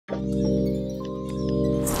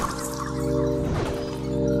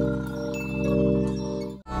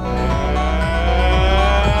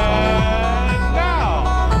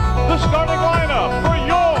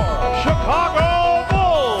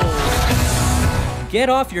Get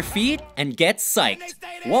off your feet and get psyched.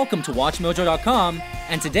 Welcome to WatchMojo.com,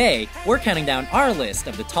 and today we're counting down our list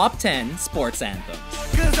of the top 10 sports anthems.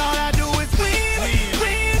 Cause all I do is win.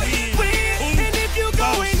 And if you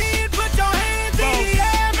going in, put your hands in the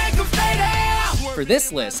air, make them stay there. For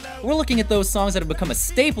this list, we're looking at those songs that have become a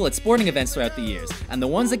staple at sporting events throughout the years, and the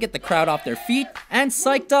ones that get the crowd off their feet and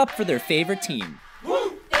psyched up for their favorite team.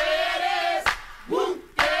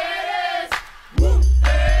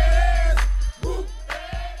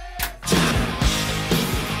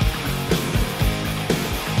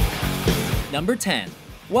 Number 10.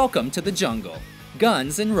 Welcome to the Jungle.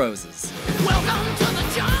 Guns N' Roses. Welcome to the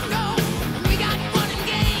jungle. We got fun and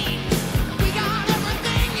games. We got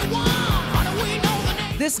everything you want. How do we know the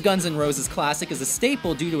name? This Guns N' Roses classic is a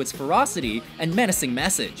staple due to its ferocity and menacing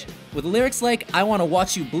message. With lyrics like, "I wanna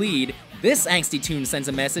watch you bleed," this angsty tune sends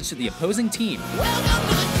a message to the opposing team. Welcome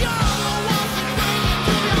to the jungle.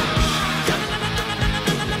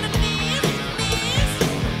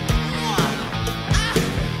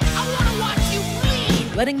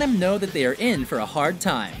 Letting them know that they are in for a hard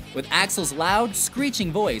time. With Axl's loud,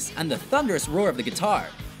 screeching voice and the thunderous roar of the guitar,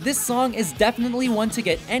 this song is definitely one to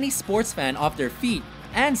get any sports fan off their feet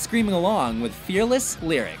and screaming along with fearless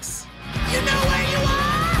lyrics. You know where you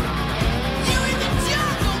are? You're in the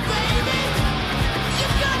jungle, baby.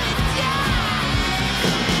 You're gonna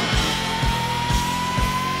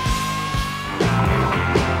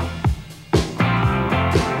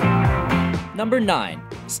die. Number 9.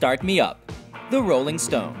 Start Me Up. The Rolling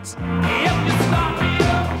Stones.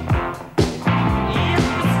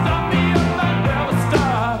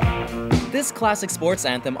 This classic sports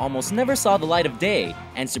anthem almost never saw the light of day,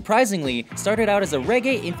 and surprisingly, started out as a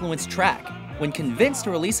reggae-influenced track. When convinced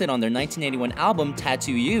to release it on their 1981 album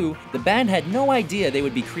Tattoo You, the band had no idea they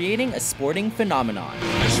would be creating a sporting phenomenon.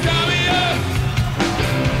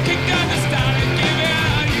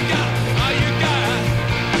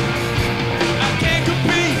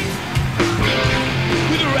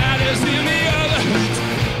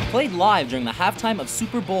 Played live during the halftime of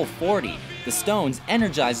Super Bowl 40, the Stones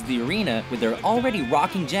energized the arena with their already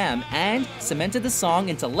rocking jam and cemented the song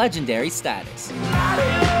into legendary status.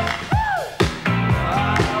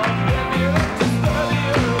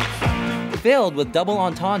 Filled with double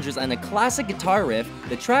entendres and a classic guitar riff,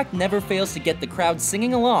 the track never fails to get the crowd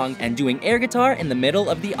singing along and doing air guitar in the middle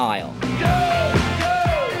of the aisle.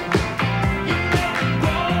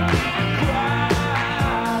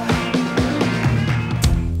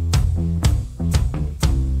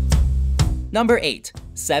 Number 8.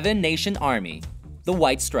 Seven Nation Army. The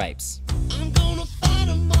White Stripes. I'm gonna fight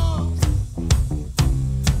 'em all.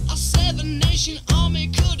 A 7-nation army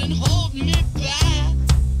couldn't hold me back.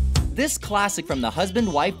 This classic from the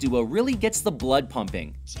husband-wife duo really gets the blood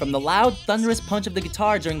pumping. From the loud, thunderous punch of the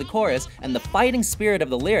guitar during the chorus and the fighting spirit of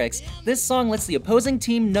the lyrics, this song lets the opposing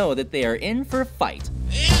team know that they are in for a fight.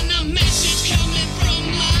 And a message coming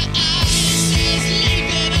from my eyes says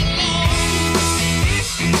leave it alone.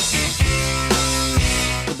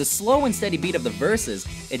 With the slow and steady beat of the verses,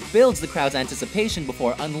 it builds the crowd's anticipation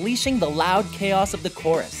before unleashing the loud chaos of the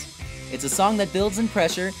chorus. It's a song that builds in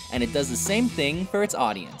pressure, and it does the same thing for its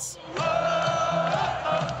audience.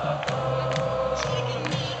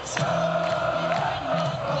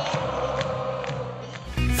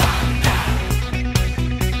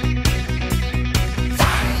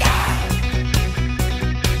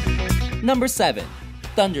 Number 7.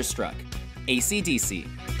 Thunderstruck. AC/DC.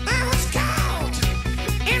 I was caught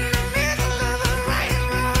in the middle of a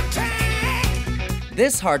railroad track.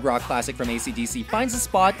 This hard rock classic from AC/DC finds a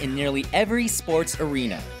spot in nearly every sports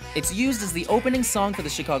arena. It's used as the opening song for the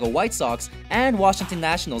Chicago White Sox and Washington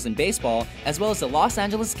Nationals in baseball, as well as the Los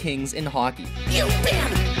Angeles Kings in hockey. You've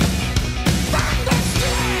been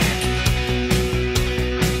thunderstruck.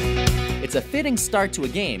 It's a fitting start to a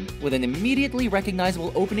game with an immediately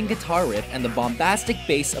recognizable opening guitar riff and the bombastic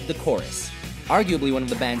bass of the chorus. Arguably one of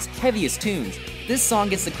the band's heaviest tunes, this song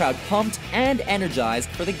gets the crowd pumped and energized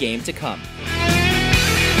for the game to come.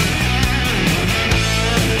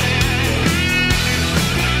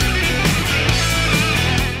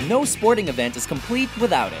 No sporting event is complete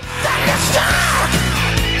without it.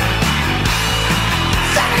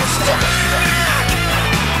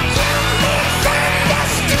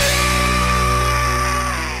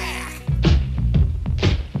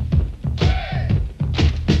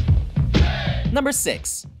 Number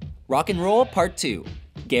 6. Rock and Roll Part 2.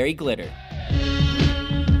 Gary Glitter.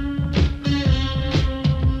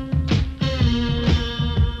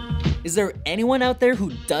 Is there anyone out there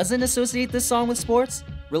who doesn't associate this song with sports?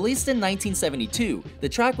 Released in 1972, the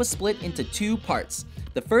track was split into two parts.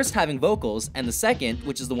 the first having vocals and the second,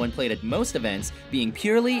 which is the one played at most events, being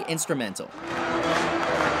purely instrumental.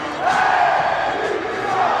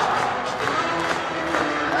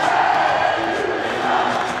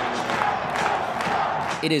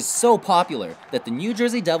 It is so popular that the New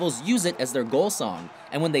Jersey Devils use it as their goal song,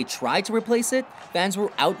 and when they tried to replace it, fans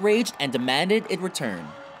were outraged and demanded it return.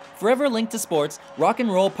 Forever linked to sports, Rock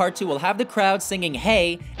and Roll Part 2 will have the crowd singing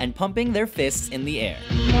 "Hey" and pumping their fists in the air.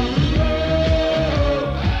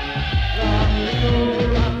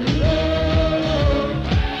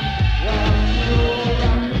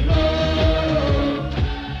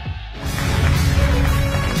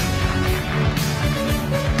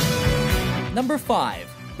 Number 5.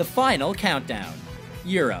 The final countdown.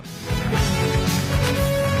 Europe.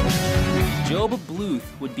 Job Bluth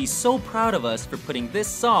would be so proud of us for putting this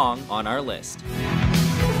song on our list.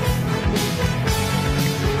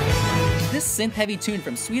 This synth-heavy tune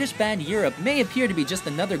from Swedish band Europe may appear to be just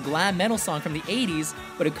another glam metal song from the 80s,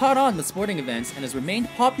 but it caught on with sporting events and has remained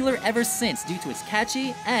popular ever since due to its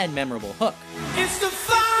catchy and memorable hook. It's the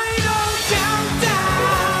final countdown.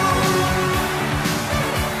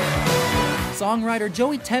 Songwriter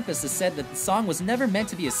Joey Tempest has said that the song was never meant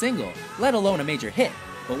to be a single, let alone a major hit,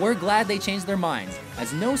 but we're glad they changed their minds,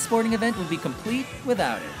 as no sporting event would be complete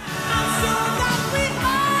without it. I'm so glad we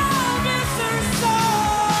all miss her so.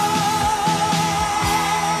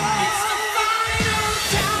 It's the final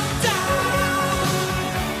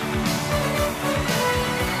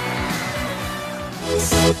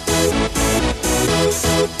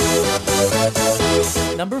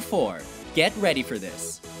countdown. Number 4. Get ready for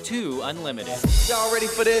this. 2 Unlimited. Y'all ready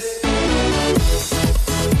for this?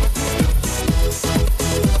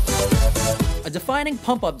 A defining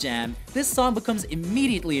pump-up jam, this song becomes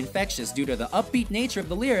immediately infectious due to the upbeat nature of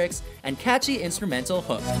the lyrics and catchy instrumental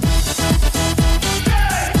hook.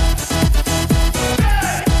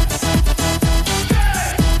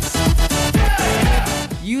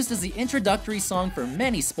 Used as the introductory song for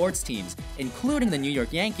many sports teams, including the New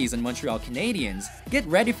York Yankees and Montreal Canadiens, Get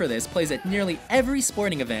Ready for This plays at nearly every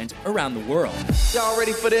sporting event around the world. Y'all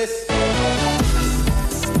ready for this?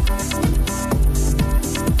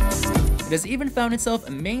 It has even found itself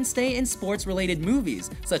a mainstay in sports-related movies,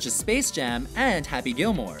 such as Space Jam and Happy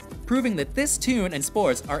Gilmore, proving that this tune and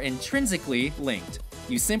sports are intrinsically linked.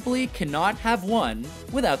 You simply cannot have one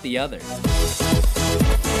without the other.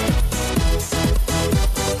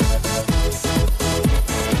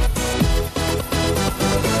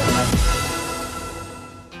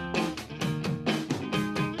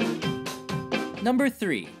 Number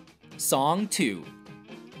 3. Song 2.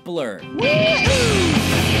 Blur.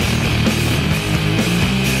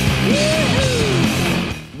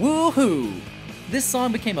 Woohoo! This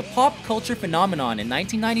song became a pop culture phenomenon in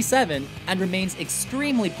 1997 and remains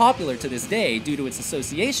extremely popular to this day due to its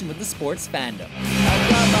association with the sports fandom. I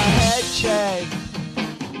got my head shaved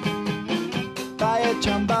by a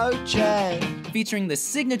jumbo jet. Featuring the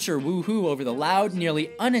signature woohoo over the loud, nearly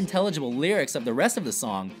unintelligible lyrics of the rest of the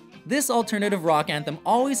song, this alternative rock anthem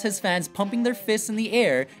always has fans pumping their fists in the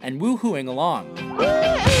air and woohooing along.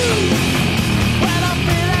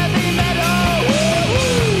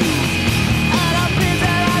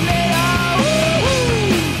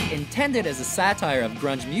 Intended as a satire of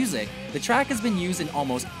grunge music, the track has been used in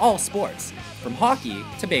almost all sports, from hockey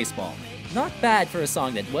to baseball. Not bad for a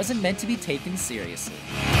song that wasn't meant to be taken seriously.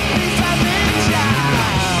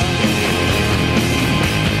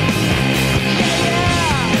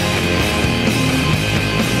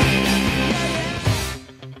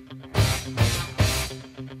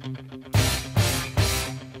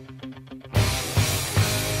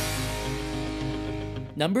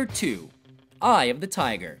 Number 2. Eye of the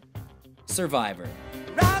Tiger. Survivor.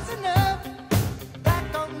 Rising up,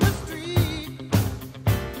 back on the street.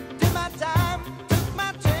 Did my time, took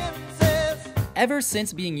my chances. Ever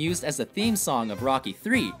since being used as the theme song of Rocky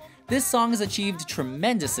III, this song has achieved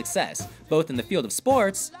tremendous success, both in the field of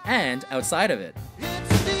sports and outside of it.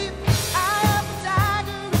 It's deep, eye of the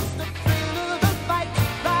tiger, it's the thrill of the fight.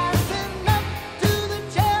 Rising up to the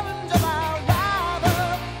challenge of our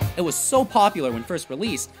rival. It was so popular when first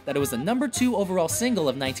released that it was the number 2 overall single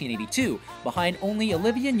of 1982, behind only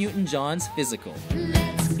Olivia Newton-John's Physical.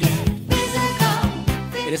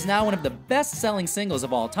 It is now one of the best-selling singles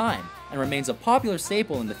of all time, and remains a popular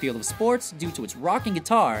staple in the field of sports due to its rocking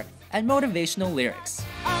guitar and motivational lyrics.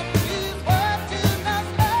 I feel watching us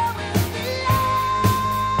all in the eye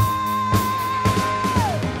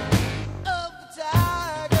of the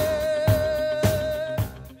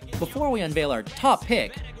tiger. Before we unveil our top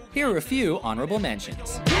pick, here are a few honorable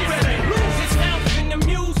mentions. You better lose yourself in the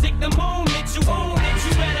music the moment you own it.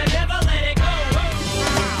 You better never let it go.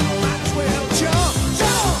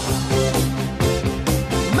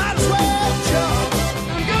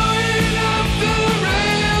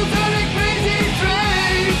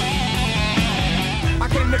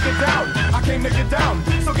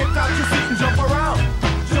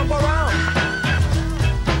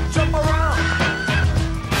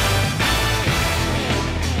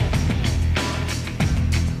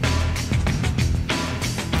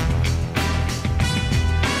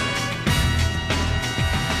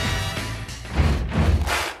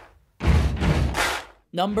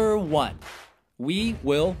 Number 1. We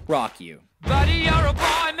Will Rock You. Buddy, you're a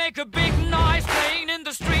boy, make a big noise, playing in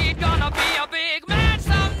the street, gonna be a big man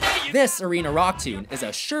someday. This arena rock tune is a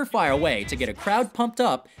surefire way to get a crowd pumped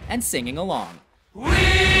up and singing along. We will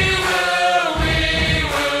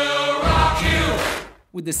rock you.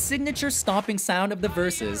 With the signature stomping sound of the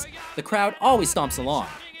verses, the crowd always stomps along,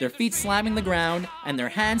 their feet slamming the ground and their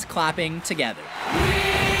hands clapping together.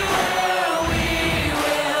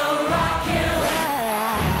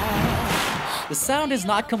 The sound is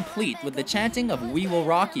not complete with the chanting of "We Will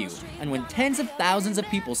Rock You," and when tens of thousands of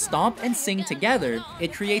people stomp and sing together,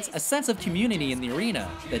 it creates a sense of community in the arena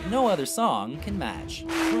that no other song can match.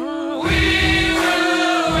 We will rock you.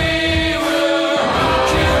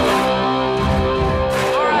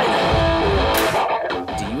 All right.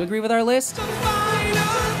 Do you agree with our list?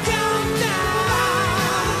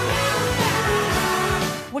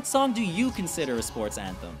 What song do you consider a sports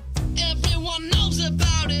anthem? Everyone knows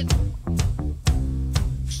about it.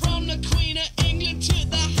 From the Queen of England to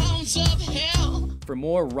the hounds of hell. For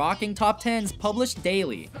more rocking top 10s published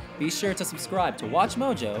daily, be sure to subscribe to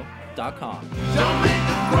WatchMojo.com. Don't make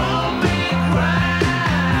a grown man cry.